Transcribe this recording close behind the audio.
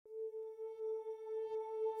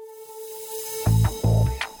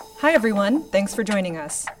Hi everyone, thanks for joining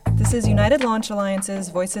us. This is United Launch Alliance's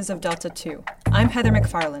Voices of Delta II. I'm Heather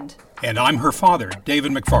McFarland. And I'm her father,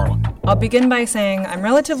 David McFarland. I'll begin by saying I'm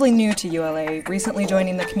relatively new to ULA, recently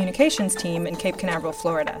joining the communications team in Cape Canaveral,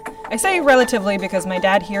 Florida. I say relatively because my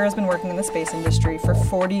dad here has been working in the space industry for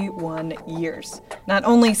 41 years. Not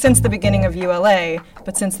only since the beginning of ULA,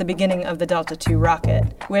 but since the beginning of the Delta II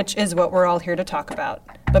rocket, which is what we're all here to talk about.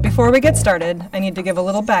 But before we get started, I need to give a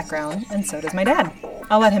little background, and so does my dad.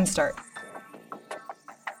 I'll let him start.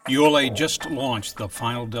 ULA just launched the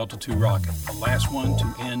final Delta II rocket, the last one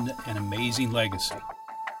to end an amazing legacy.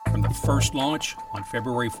 From the first launch on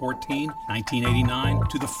February 14, 1989,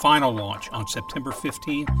 to the final launch on September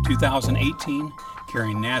 15, 2018,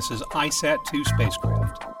 carrying NASA's ISAT-2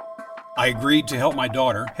 spacecraft. I agreed to help my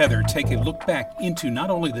daughter, Heather, take a look back into not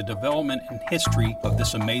only the development and history of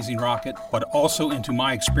this amazing rocket, but also into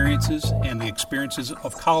my experiences and the experiences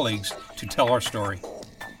of colleagues to tell our story.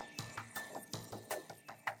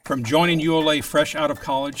 From joining ULA fresh out of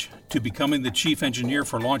college to becoming the chief engineer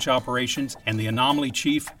for launch operations and the anomaly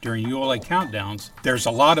chief during ULA countdowns, there's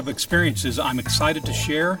a lot of experiences I'm excited to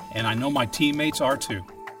share, and I know my teammates are too.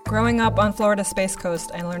 Growing up on Florida's Space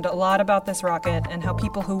Coast, I learned a lot about this rocket and how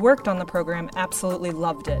people who worked on the program absolutely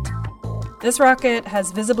loved it. This rocket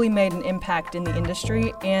has visibly made an impact in the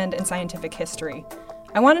industry and in scientific history.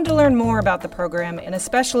 I wanted to learn more about the program and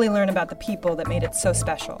especially learn about the people that made it so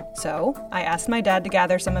special. So I asked my dad to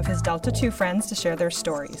gather some of his Delta II friends to share their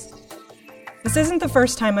stories. This isn't the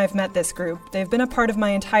first time I've met this group. They've been a part of my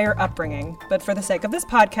entire upbringing, but for the sake of this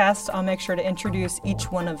podcast, I'll make sure to introduce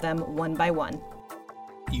each one of them one by one.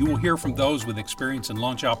 You will hear from those with experience in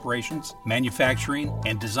launch operations, manufacturing,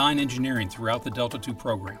 and design engineering throughout the Delta II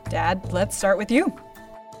program. Dad, let's start with you.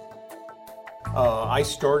 I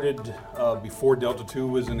started before Delta II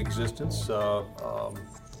was in existence. I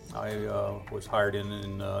was hired in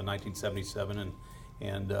 1977,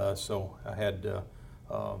 and so I had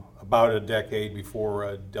about a decade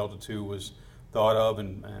before Delta II was thought of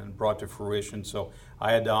and brought to fruition. So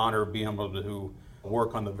I had the honor of being able to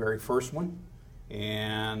work on the very first one,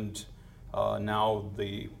 and now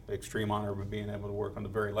the extreme honor of being able to work on the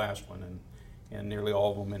very last one and nearly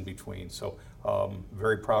all of them in between. So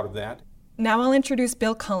very proud of that. Now I'll introduce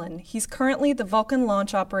Bill Cullen. He's currently the Vulcan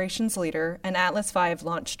Launch Operations Leader and Atlas V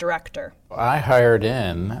Launch Director. I hired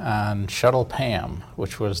in on Shuttle PAM,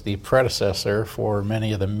 which was the predecessor for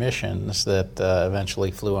many of the missions that eventually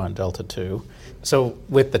flew on Delta II. So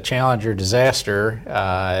with the Challenger disaster,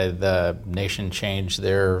 the nation changed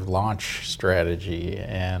their launch strategy,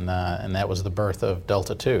 and that was the birth of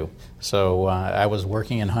Delta II. So I was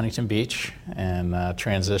working in Huntington Beach and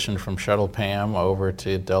transitioned from Shuttle PAM over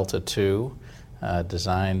to Delta II,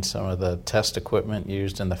 designed some of the test equipment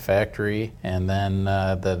used in the factory, and then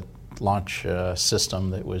the launch system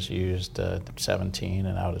that was used at 17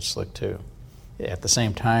 and out at Slick 2. At the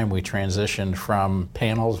same time, we transitioned from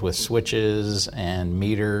panels with switches and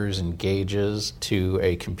meters and gauges to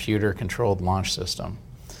a computer-controlled launch system.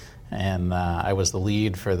 And I was the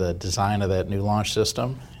lead for the design of that new launch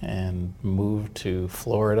system and moved to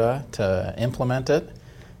Florida to implement it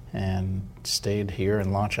and stayed here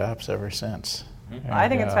in launch ops ever since. I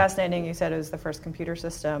think it's fascinating you said it was the first computer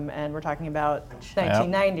system, and we're talking about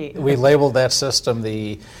 1990. Yep. We labeled that system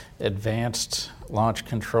the Advanced Launch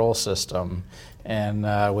Control System,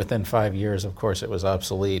 and within 5 years, of course, it was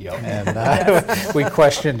obsolete. Yep. And we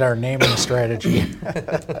questioned our naming strategy.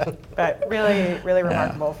 But really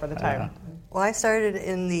remarkable for the time. Well, I started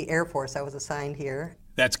in the Air Force. I was assigned here.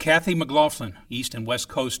 That's Kathy McLaughlin, East and West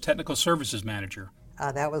Coast Technical Services Manager.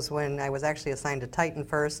 That was when I was actually assigned to Titan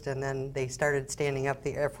first, and then they started standing up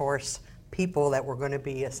the Air Force people that were going to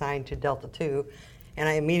be assigned to Delta II, and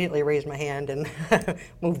I immediately raised my hand and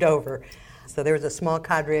moved over. So there was a small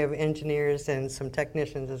cadre of engineers and some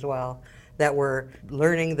technicians as well that were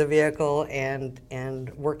learning the vehicle and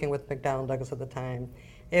working with McDonnell Douglas at the time.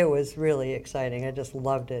 It was really exciting. I just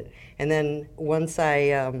loved it. And then once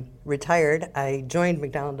I retired, I joined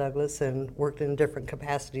McDonnell Douglas and worked in different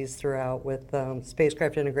capacities throughout with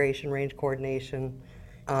spacecraft integration, range coordination,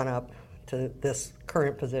 on up to this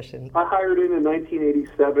current position. I hired in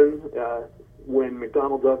 1987 when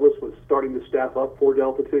McDonnell Douglas was starting to staff up for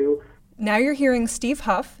Delta II. Now you're hearing Steve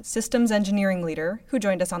Huff, Systems Engineering Leader, who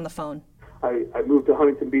joined us on the phone. I moved to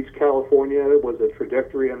Huntington Beach, California, was a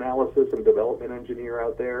trajectory analysis and development engineer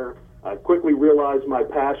out there. I quickly realized my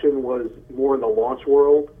passion was more in the launch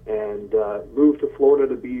world and moved to Florida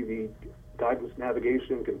to be the guidance,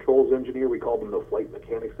 navigation, and controls engineer. We called him the flight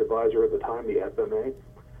mechanics advisor at the time, the FMA.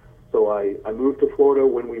 So I moved to Florida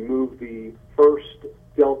when we moved the first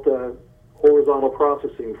Delta horizontal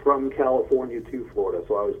processing from California to Florida.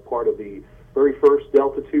 So I was part of the very first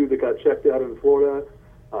Delta II that got checked out in Florida.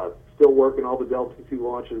 Still working all the Delta II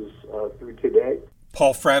launches through today.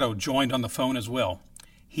 Paul Fratto joined on the phone as well.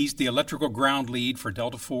 He's the electrical ground lead for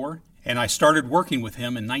Delta IV, and I started working with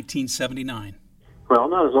him in 1979. Well, I'm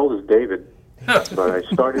not as old as David, but I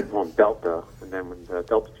started on Delta, and then when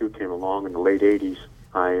Delta II came along in the late 80s,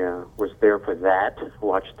 I was there for that,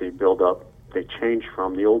 watched the build-up. They changed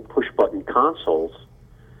from the old push-button consoles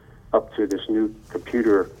up to this new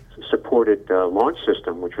computer-supported launch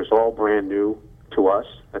system, which was all brand new to us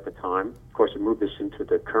at the time. Of course, it moved us into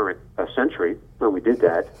the current century when we did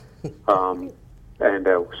that.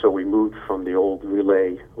 So we moved from the old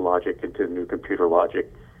relay logic into the new computer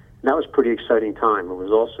logic. And that was a pretty exciting time. It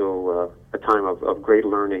was also a time of great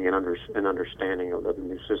learning and understanding of the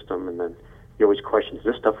new system. And then you always question, is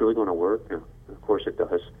this stuff really going to work? And of course it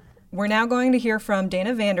does. We're now going to hear from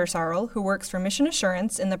Dana Vandersarl, who works for Mission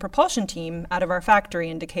Assurance in the propulsion team out of our factory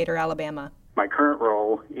in Decatur, Alabama. My current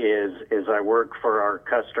role is I work for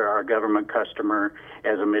our government customer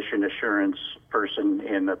as a mission assurance person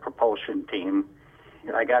in the propulsion team.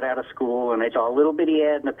 I got out of school and I saw a little bitty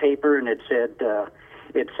ad in the paper, and it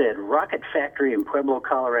said Rocket Factory in Pueblo,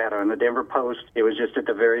 Colorado, in the Denver Post. It was just at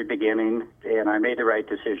the very beginning, and I made the right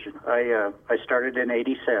decision. I started in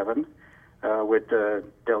 '87 with the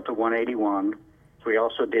Delta 181. We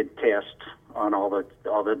also did tests on all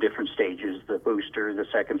the different stages, the booster, the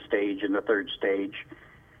second stage, and the third stage.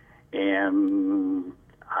 And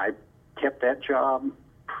I kept that job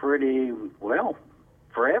pretty well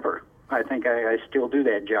forever. I think I still do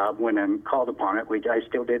that job when I'm called upon it. I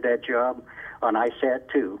still did that job on ISAT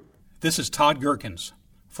too. This is Todd Gerkens.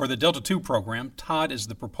 For the Delta II program, Todd is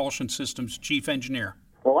the propulsion system's chief engineer.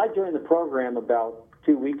 Well, I joined the program about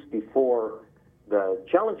 2 weeks before the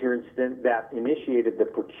Challenger incident that initiated the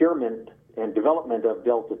procurement and development of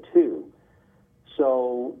Delta II.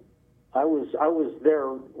 So I was there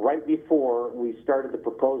right before we started the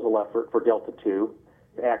proposal effort for Delta II.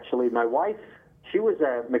 Actually, my wife, she was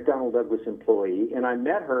a McDonnell Douglas employee, and I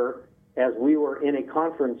met her as we were in a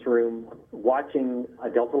conference room watching a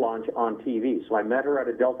Delta launch on TV. So I met her at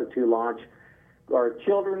a Delta II launch. Our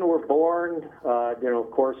children were born,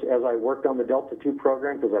 of course, as I worked on the Delta II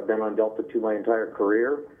program, because I've been on Delta II my entire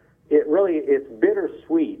career. It's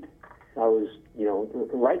bittersweet. I was,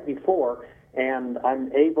 right before, and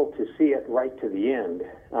I'm able to see it right to the end.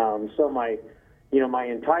 So my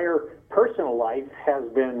entire personal life has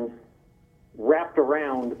been wrapped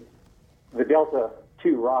around the Delta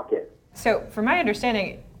II rocket. So, from my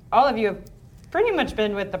understanding, all of you have pretty much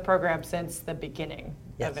been with the program since the beginning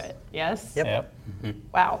of it. Yes? Yep. Mm-hmm.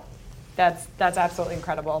 Wow. That's absolutely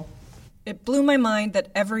incredible. It blew my mind that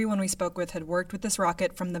everyone we spoke with had worked with this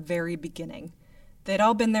rocket from the very beginning. They'd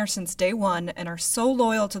all been there since day one and are so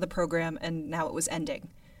loyal to the program, and now it was ending.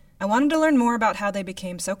 I wanted to learn more about how they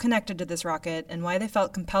became so connected to this rocket and why they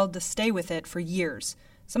felt compelled to stay with it for years,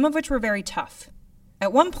 some of which were very tough.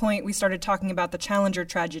 At one point, we started talking about the Challenger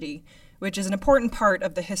tragedy, which is an important part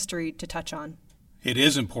of the history to touch on. It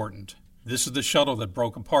is important. This is the shuttle that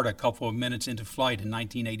broke apart a couple of minutes into flight in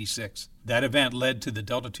 1986. That event led to the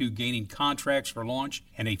Delta II gaining contracts for launch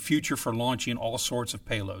and a future for launching all sorts of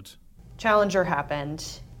payloads. Challenger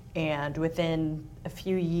happened, and within a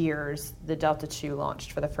few years, the Delta II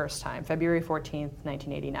launched for the first time, February 14th,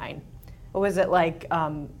 1989. What was it like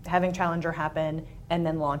having Challenger happen and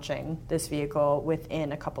then launching this vehicle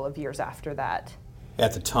within a couple of years after that?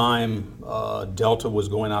 At the time, Delta was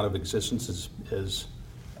going out of existence as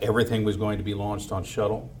everything was going to be launched on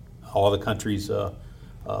shuttle, all the country's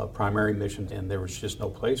primary missions, and there was just no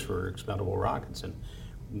place for expendable rockets. And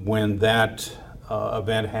when that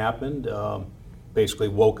event happened, basically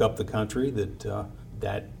woke up the country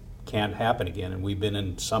that can't happen again, and we've been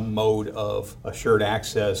in some mode of assured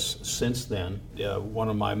access since then. One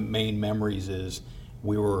of my main memories is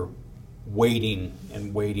we were waiting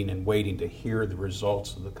and waiting and waiting to hear the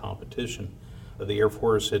results of the competition. The Air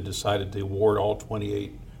Force had decided to award all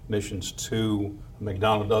 28 missions to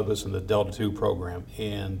McDonnell Douglas and the Delta II program,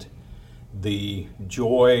 and the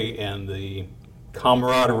joy and the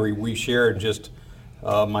camaraderie we shared, just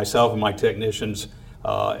myself and my technicians,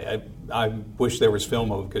 I wish there was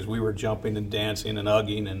film of it, because we were jumping and dancing and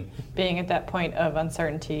hugging. And being at that point of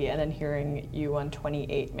uncertainty and then hearing you on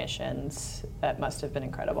 28 missions, that must have been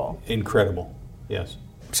incredible. Incredible, yes.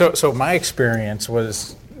 So my experience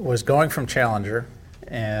was going from Challenger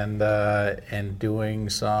and doing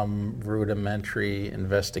some rudimentary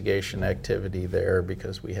investigation activity there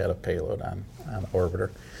because we had a payload on orbiter.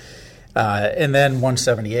 And then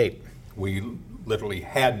 178. We literally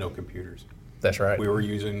had no computers. That's right. We were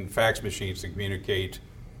using fax machines to communicate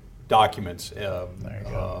documents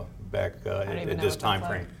back at this time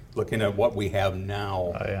frame. Looking at what we have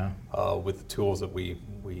now with the tools that we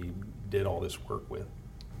did all this work with.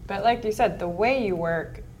 But like you said, the way you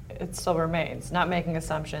work, it still remains. Not making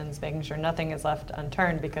assumptions, making sure nothing is left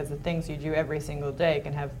unturned, because the things you do every single day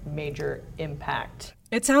can have major impact.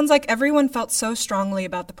 It sounds like everyone felt so strongly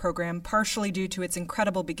about the program, partially due to its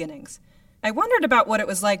incredible beginnings. I wondered about what it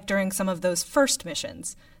was like during some of those first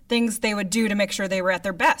missions, things they would do to make sure they were at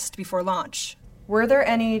their best before launch. Were there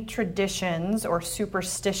any traditions or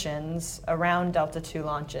superstitions around Delta II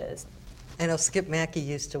launches? I know Skip Mackey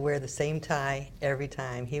used to wear the same tie every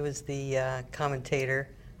time. He was the commentator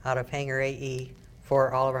out of Hangar AE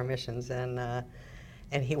for all of our missions, and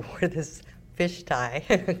he wore this fish tie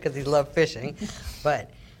because he loved fishing, but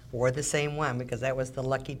wore the same one because that was the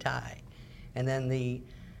lucky tie. And then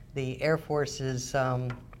the Air Force's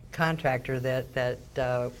contractor that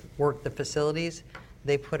worked the facilities,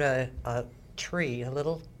 they put a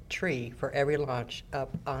little tree for every launch up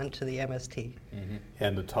onto the MST. Mm-hmm.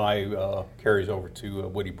 And the tie carries over to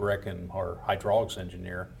Woody Brecken, our hydraulics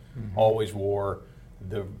engineer, always wore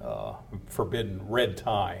the forbidden red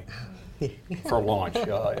tie for launch.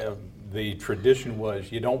 The tradition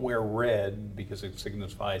was you don't wear red because it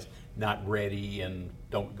signifies not ready and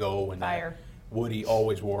don't go. And fire. Woody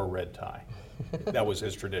always wore a red tie. That was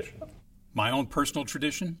his tradition. My own personal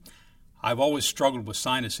tradition, I've always struggled with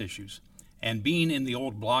sinus issues. And being in the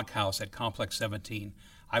old blockhouse at Complex 17,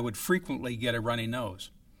 I would frequently get a runny nose.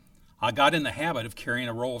 I got in the habit of carrying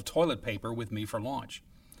a roll of toilet paper with me for launch.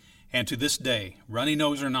 And to this day, runny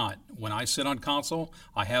nose or not, when I sit on console,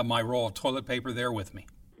 I have my roll of toilet paper there with me.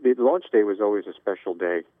 The launch day was always a special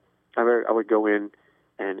day. I would go in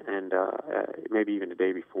and maybe even the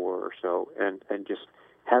day before or so, and just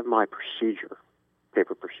have my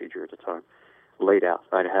paper procedure at the time, laid out.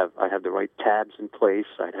 I'd have the right tabs in place.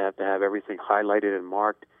 I'd have to have everything highlighted and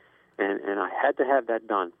marked, and I had to have that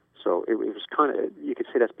done. So it was kind of, you could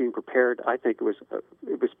say that's being prepared. I think it was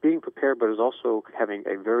being prepared, but it was also having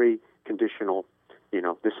a very conditional,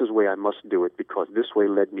 this is the way I must do it because this way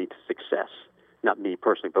led me to success. Not me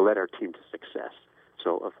personally, but led our team to success.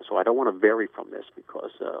 So I don't want to vary from this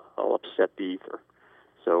because I'll upset the ether.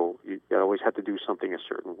 So you always have to do something a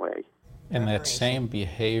certain way. And that same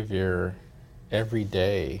behavior every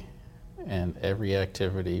day and every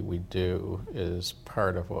activity we do is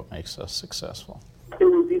part of what makes us successful. It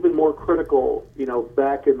was even more critical,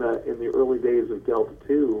 back in the early days of Delta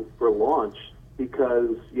II for launch,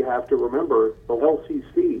 because you have to remember the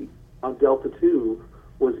LCC on Delta II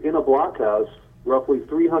was in a blockhouse roughly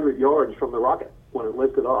 300 yards from the rocket when it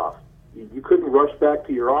lifted off. You couldn't rush back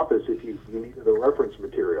to your office if you needed a reference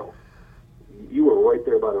material. You were right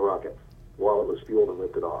there by the rocket while it was fueled and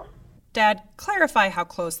lifted off. Dad, clarify how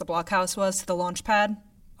close the blockhouse was to the launch pad.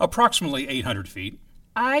 Approximately 800 feet.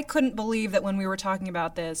 I couldn't believe that when we were talking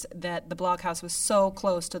about this, that the blockhouse was so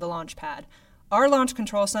close to the launch pad. Our launch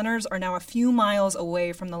control centers are now a few miles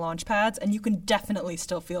away from the launch pads, and you can definitely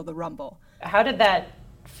still feel the rumble. How did that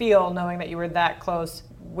feel, knowing that you were that close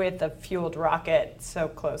with a fueled rocket so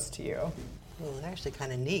close to you? Well, it was actually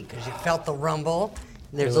kind of neat because you felt the rumble.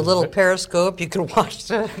 There's a little periscope. You could watch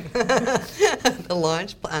the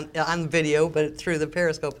launch on video, but through the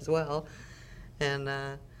periscope as well. And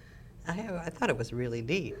I thought it was really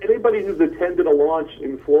neat. Anybody who's attended a launch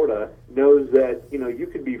in Florida knows that, you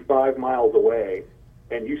could be 5 miles away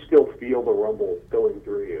and you still feel the rumble going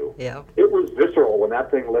through you. Yeah. It was visceral when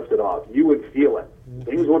that thing lifted off. You would feel it. Mm-hmm.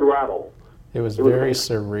 Things would rattle. It was very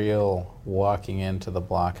surreal walking into the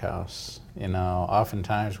blockhouse.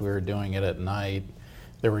 Oftentimes we were doing it at night.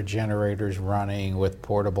 There were generators running with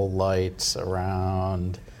portable lights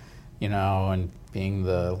around, and being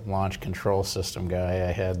the launch control system guy,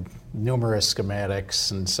 I had numerous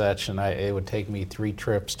schematics and such, and it would take me 3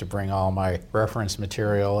 trips to bring all my reference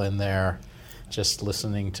material in there, just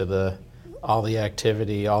listening to all the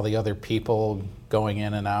activity, all the other people going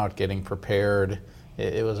in and out, getting prepared.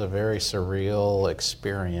 It was a very surreal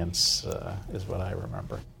experience, is what I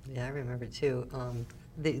remember. Yeah, I remember too.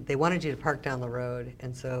 They wanted you to park down the road,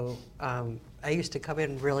 and so I used to come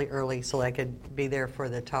in really early so I could be there for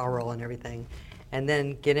the tower roll and everything, and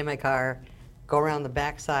then get in my car, go around the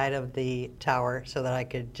back side of the tower so that I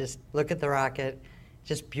could just look at the rocket,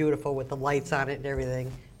 just beautiful with the lights on it and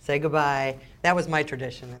everything, say goodbye. That was my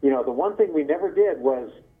tradition. The one thing we never did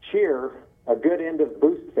was cheer a good end of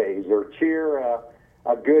boost phase or cheer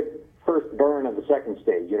a good first burn of the second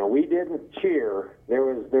stage. We didn't cheer. There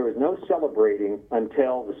was no celebrating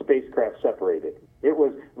until the spacecraft separated. It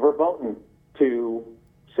was verboten to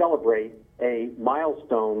celebrate a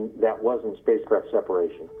milestone that wasn't spacecraft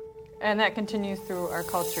separation. And that continues through our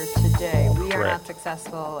culture today. We are not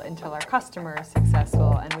successful until our customer is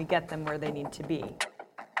successful and we get them where they need to be.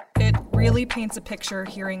 It really paints a picture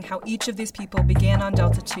hearing how each of these people began on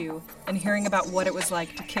Delta II and hearing about what it was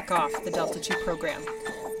like to kick off the Delta II program.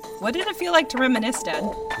 What did it feel like to reminisce, Dad?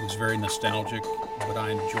 It was very nostalgic, but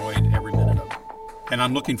I enjoyed every minute of it. And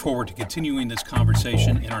I'm looking forward to continuing this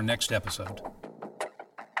conversation in our next episode.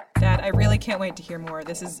 Dad, I really can't wait to hear more.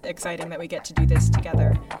 This is exciting that we get to do this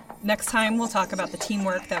together. Next time, we'll talk about the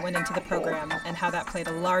teamwork that went into the program and how that played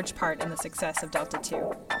a large part in the success of Delta II.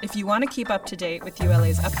 If you want to keep up to date with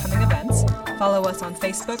ULA's upcoming events, follow us on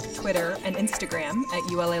Facebook, Twitter, and Instagram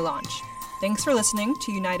at ULA Launch. Thanks for listening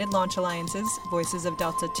to United Launch Alliance's Voices of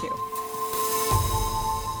Delta II.